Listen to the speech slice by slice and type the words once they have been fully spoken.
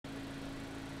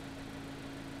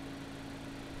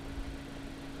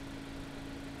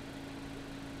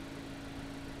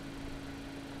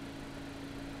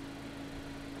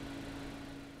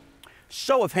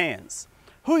Show of hands.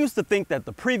 Who used to think that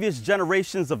the previous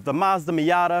generations of the Mazda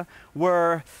Miata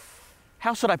were,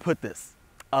 how should I put this,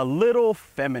 a little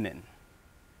feminine?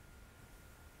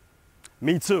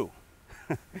 Me too,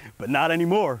 but not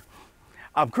anymore.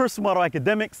 I'm Chris from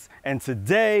AutoAcademics, and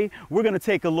today we're going to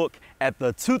take a look at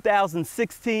the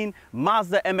 2016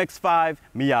 Mazda MX-5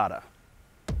 Miata.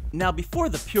 Now, before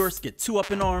the purists get too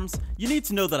up in arms, you need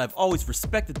to know that I've always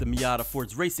respected the Miata for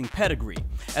its racing pedigree,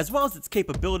 as well as its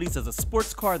capabilities as a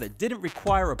sports car that didn't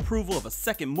require approval of a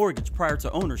second mortgage prior to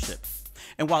ownership.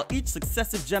 And while each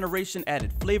successive generation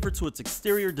added flavor to its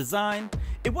exterior design,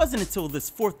 it wasn't until this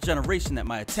fourth generation that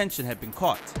my attention had been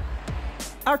caught.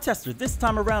 Our tester this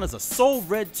time around is a Soul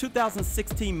Red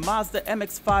 2016 Mazda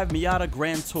MX-5 Miata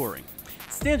Grand Touring.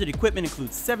 Standard equipment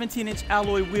includes 17-inch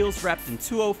alloy wheels wrapped in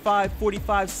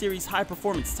 205/45 series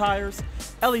high-performance tires,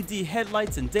 LED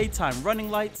headlights and daytime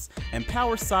running lights, and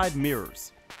power side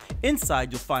mirrors.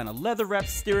 Inside, you'll find a leather-wrapped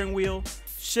steering wheel,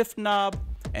 shift knob,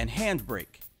 and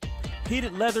handbrake.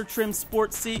 Heated leather trimmed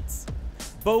sport seats,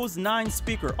 Bose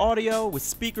 9-speaker audio with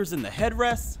speakers in the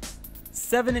headrest,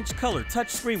 7-inch color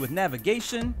touchscreen with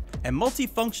navigation, and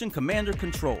multifunction commander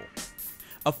control.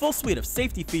 A full suite of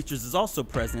safety features is also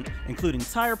present, including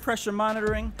tire pressure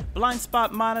monitoring, blind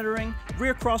spot monitoring,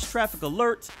 rear cross traffic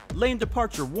alert, lane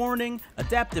departure warning,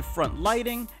 adaptive front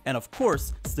lighting, and of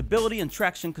course, stability and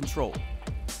traction control.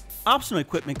 Optional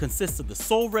equipment consists of the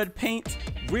Soul Red paint,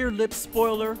 rear lip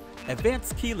spoiler,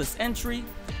 advanced keyless entry,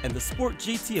 and the Sport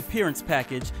GT appearance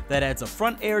package that adds a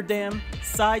front air dam,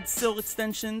 side sill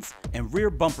extensions, and rear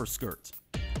bumper skirt.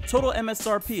 Total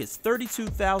MSRP is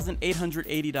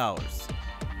 $32,880.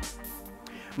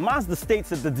 Mazda states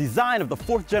that the design of the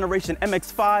fourth generation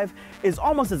MX-5 is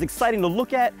almost as exciting to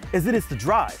look at as it is to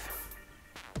drive.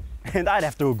 And I'd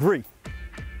have to agree.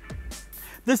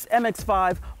 This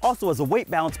MX-5 also has a weight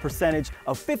balance percentage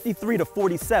of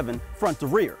 53-47 front to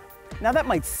rear. Now that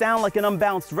might sound like an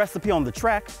unbalanced recipe on the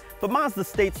track, but Mazda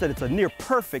states that it's a near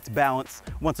perfect balance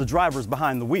once a driver is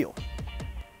behind the wheel.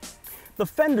 The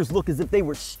fenders look as if they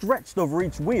were stretched over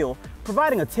each wheel,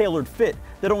 providing a tailored fit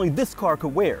that only this car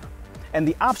could wear. And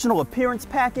the optional appearance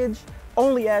package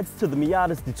only adds to the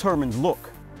Miata's determined look.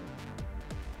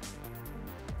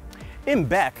 In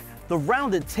back, the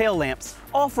rounded tail lamps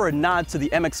offer a nod to the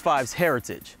MX-5's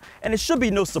heritage, and it should be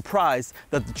no surprise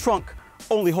that the trunk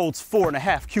only holds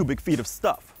 4.5 cubic feet of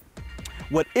stuff.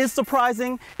 What is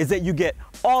surprising is that you get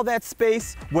all that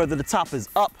space whether the top is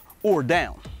up or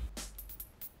down.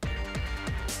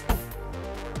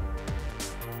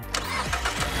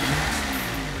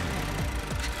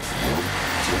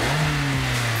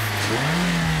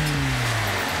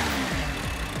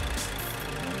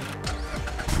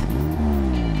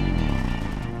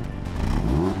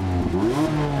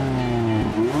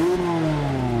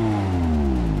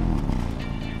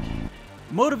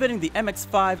 Motivating the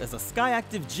MX-5 is a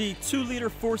SKYACTIV-G 2-liter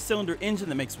 4-cylinder engine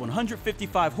that makes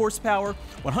 155 horsepower,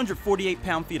 148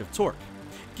 pound-feet of torque.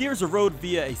 Gears are rode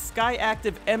via a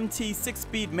SKYACTIV-MT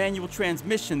 6-speed manual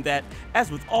transmission that, as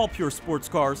with all pure sports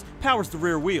cars, powers the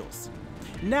rear wheels.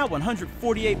 Now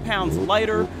 148 pounds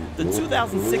lighter, the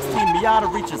 2016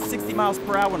 Miata reaches 60 miles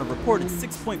per hour in a reported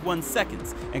 6.1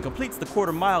 seconds and completes the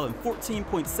quarter mile in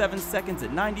 14.7 seconds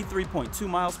at 93.2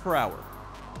 miles per hour.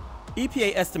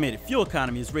 EPA estimated fuel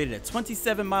economy is rated at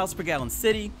 27 miles per gallon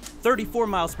city, 34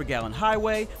 miles per gallon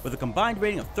highway, with a combined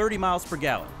rating of 30 miles per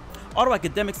gallon.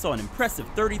 AutoAcademics saw an impressive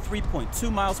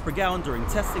 33.2 miles per gallon during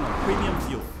testing on premium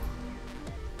fuel.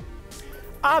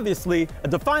 Obviously, a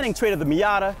defining trait of the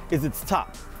Miata is its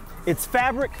top. It's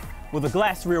fabric with a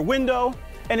glass rear window,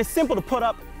 and it's simple to put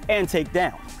up and take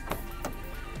down.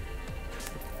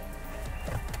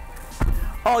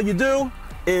 All you do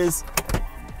is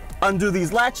undo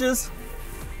these latches,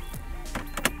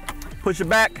 push it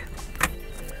back,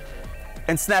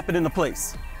 and snap it into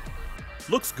place.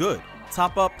 Looks good,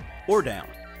 top up or down.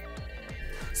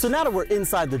 So now that we're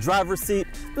inside the driver's seat,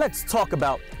 let's talk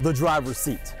about the driver's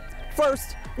seat.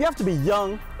 First, you have to be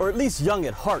young, or at least young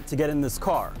at heart, to get in this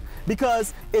car,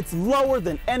 because it's lower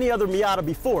than any other Miata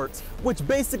before it, which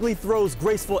basically throws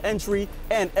graceful entry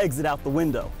and exit out the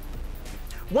window.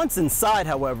 Once inside,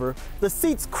 however, the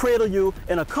seats cradle you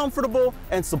in a comfortable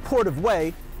and supportive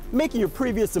way, making your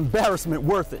previous embarrassment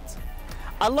worth it.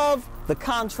 I love the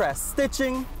contrast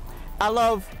stitching, I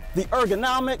love the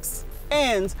ergonomics,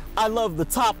 and I love the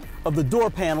top of the door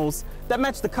panels that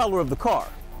match the color of the car.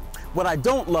 What I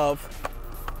don't love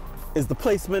is the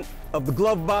placement of the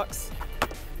glove box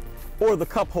or the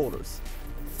cup holders.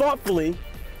 Thoughtfully,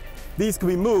 these can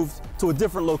be moved to a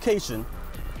different location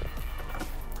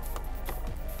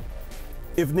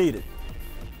if needed.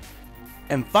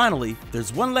 And finally,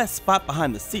 there's one last spot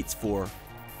behind the seats for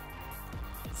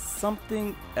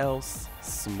something else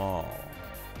small.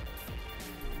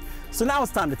 So now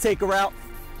it's time to take her out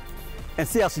and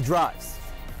see how she drives.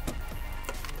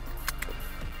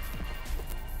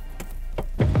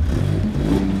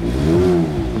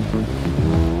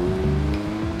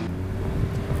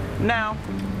 Now,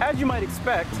 as you might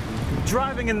expect,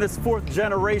 driving in this 4th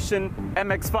generation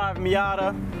MX-5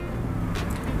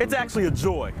 Miata, it's actually a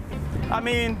joy. I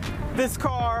mean, this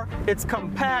car, it's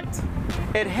compact,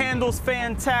 it handles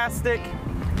fantastic,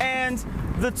 and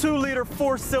the 2-liter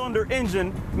 4-cylinder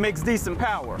engine makes decent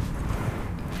power.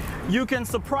 You can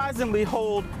surprisingly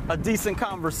hold a decent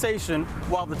conversation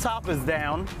while the top is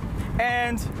down,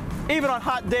 and even on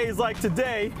hot days like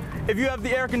today, if you have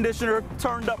the air conditioner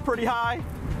turned up pretty high,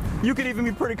 you can even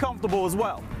be pretty comfortable as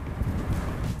well.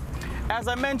 As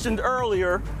I mentioned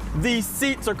earlier, these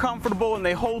seats are comfortable and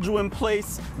they hold you in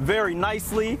place very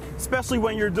nicely, especially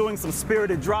when you're doing some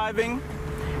spirited driving.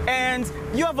 And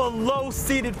you have a low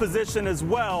seated position as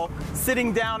well,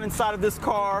 sitting down inside of this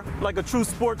car like a true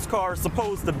sports car is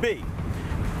supposed to be.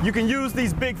 You can use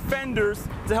these big fenders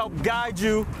to help guide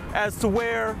you as to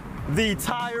where the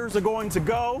tires are going to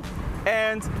go.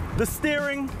 And the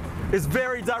steering is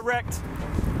very direct,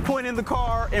 pointing the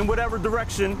car in whatever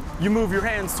direction you move your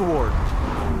hands toward.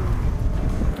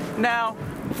 Now,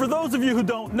 for those of you who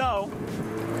don't know,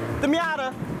 the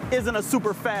Miata isn't a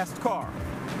super fast car,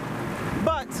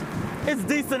 but it's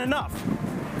decent enough.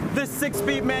 This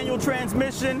 6-speed manual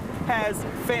transmission has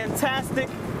fantastic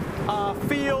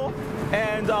feel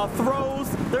and throws.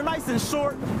 They're nice and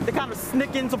short, they kind of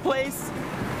snick into place,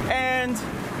 and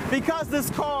because this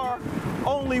car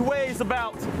only weighs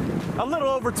about a little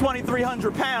over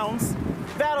 2,300 pounds,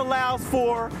 that allows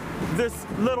for this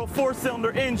little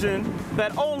 4-cylinder engine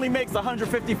that only makes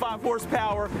 155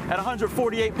 horsepower and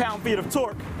 148 pound-feet of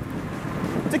torque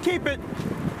to keep it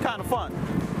kind of fun.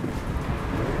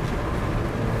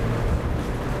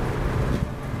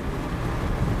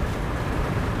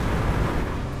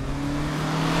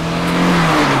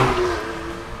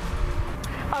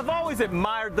 I've always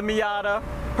admired the Miata,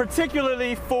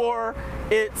 particularly for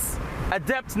its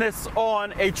adeptness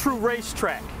on a true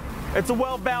racetrack. It's a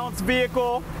well-balanced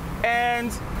vehicle,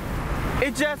 and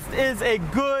it just is a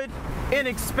good,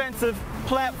 inexpensive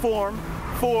platform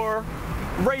for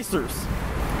racers.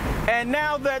 And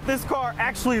now that this car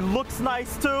actually looks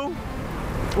nice too,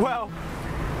 well,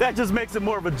 that just makes it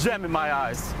more of a gem in my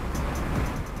eyes.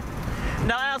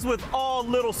 Now, as with all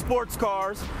little sports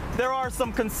cars, there are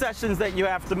some concessions that you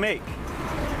have to make.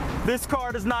 This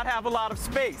car does not have a lot of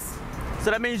space,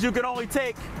 so that means you can only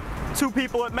take 2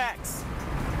 people at max.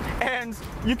 And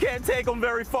you can't take them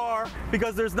very far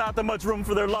because there's not that much room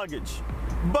for their luggage.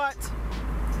 But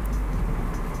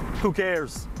who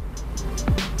cares?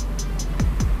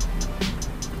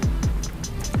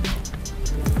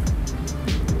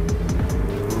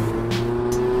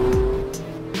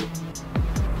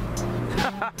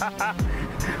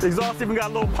 The exhaust even got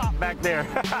a little pop back there.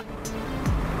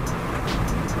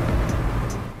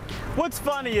 What's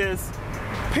funny is,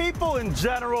 people in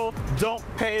general don't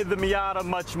pay the Miata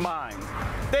much mind.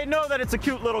 They know that it's a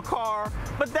cute little car,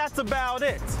 but that's about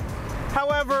it.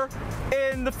 However,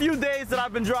 in the few days that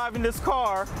I've been driving this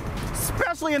car,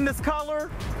 especially in this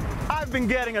color, I've been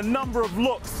getting a number of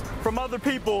looks from other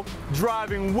people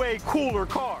driving way cooler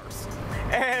cars.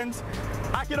 And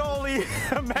I can only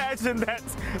imagine that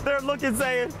they're looking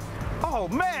saying, oh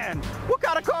man, what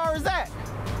kind of car is that?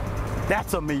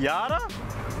 That's a Miata?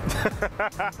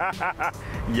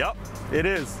 Yup, it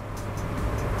is.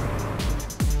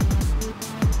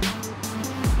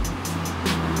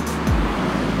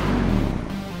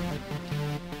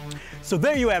 So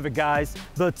there you have it, guys,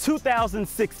 the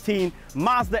 2016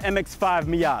 Mazda MX-5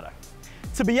 Miata.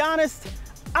 To be honest,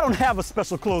 I don't have a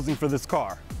special closing for this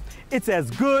car. It's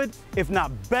as good, if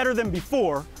not better than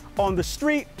before, on the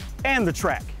street and the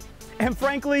track. And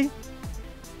frankly,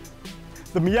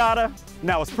 the Miata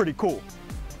now is pretty cool.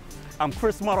 I'm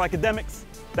Chris from AutoAcademics.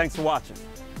 Thanks for watching.